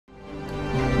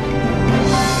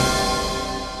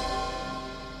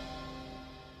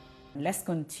let's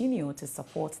continue to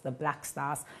support the Black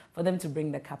Stars for them to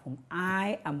bring the cup home.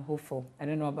 I am hopeful. I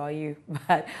don't know about you,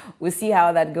 but we'll see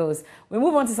how that goes. We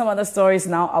move on to some other stories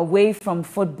now away from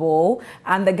football.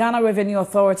 And the Ghana Revenue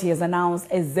Authority has announced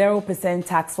a 0%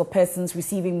 tax for persons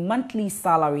receiving monthly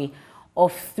salary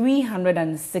of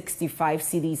 365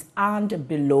 cedis and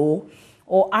below,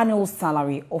 or annual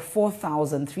salary of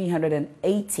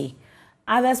 4,380.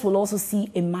 Others will also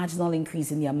see a marginal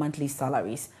increase in their monthly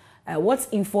salaries. What's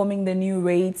informing the new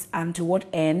rates and to what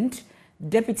end?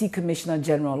 Deputy Commissioner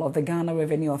General of the Ghana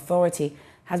Revenue Authority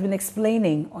has been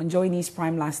explaining on JoyNews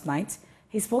Prime last night.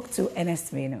 He spoke to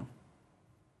Ernest Meno.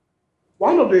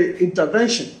 One of the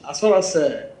intervention, as far as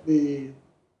the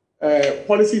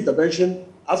policy intervention,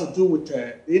 has to do with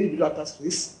the individual tax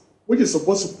rates, which is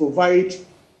supposed to provide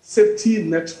safety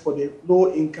net for the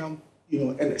low-income,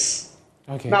 earners.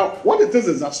 Okay. Now, what it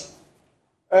is that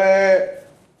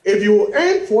if you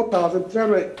earn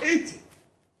 4,380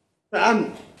 per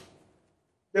annum,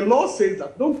 the law says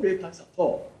that don't pay tax at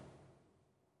all.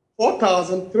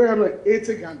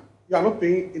 4,380 Ghana, you are not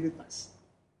paying any tax.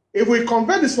 If we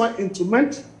convert this one into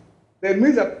month, that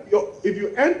means that if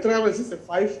you earn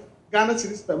 365 Ghana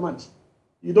cedis per month,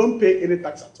 you don't pay any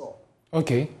tax at all.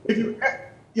 Okay. If you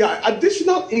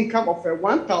additional income of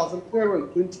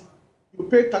 1,320, you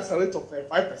pay tax rate of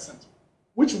 5%,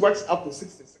 which works up to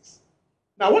 66.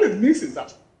 Now, what it means is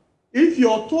that if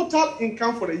your total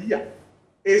income for the year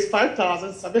is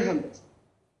 5,700,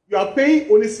 you are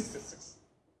paying only 66.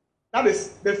 That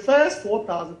is the first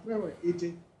 4,380,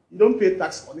 you don't pay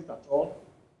tax on it at all.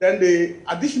 Then the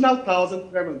additional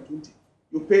 1,320,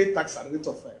 you pay tax at the rate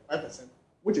of 5%,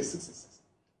 which is 66.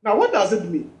 Now, what does it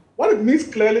mean? What it means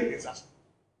clearly is that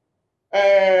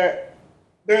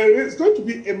there is going to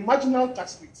be a marginal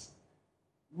tax rate,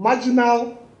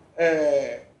 marginal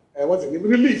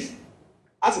relief,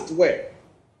 as it were,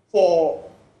 for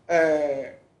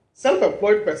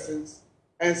self-employed persons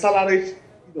and salaried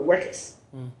workers.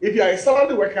 If you are a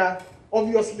salaried worker,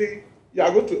 obviously you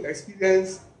are going to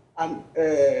experience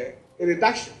a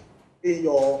reduction in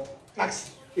your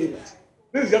tax payment.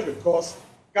 This is just because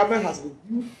government has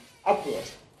reviewed upward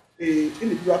the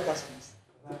individual tax rates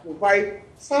to provide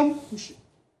some cushion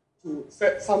to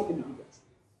some individuals.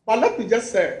 But let me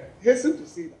just hasten to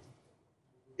say that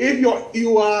if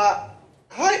you are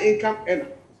high income earner,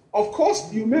 of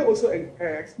course you may also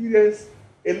experience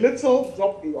a little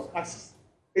drop in your taxes.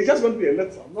 It's just going to be a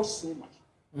little, not so much.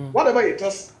 Whatever it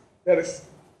is, there is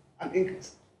an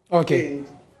increase in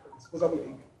disposable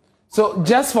income. So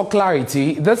just for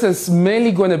clarity, this is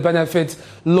mainly going to benefit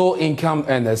low-income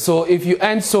earners. So if you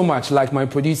earn so much, like my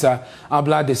producer,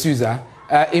 Abla De Souza,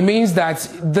 it means that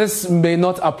this may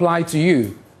not apply to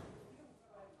you.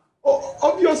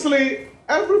 Obviously,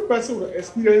 every person will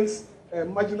experience a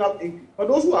marginal income. But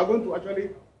those who are going to actually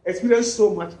experience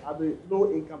so much are the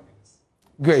low-income earners.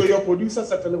 Great. So your producer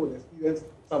certainly will experience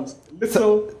some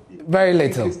little. Very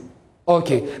little.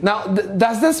 Okay. Now,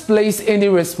 does this place any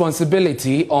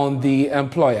responsibility on the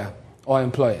employer or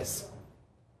employers?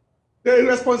 The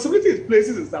responsibility it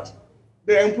places is that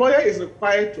the employer is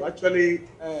required to actually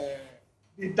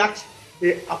deduct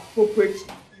the appropriate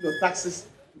taxes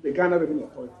to the Ghana Revenue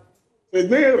Authority. So it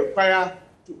may require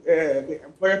the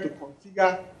employer to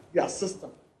configure their system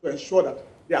to ensure that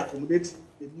they accommodate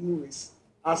the new rates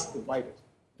as provided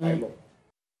by law.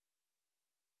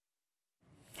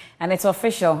 And it's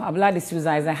official. Abla De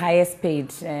Souza is the highest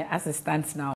paid as it stands now.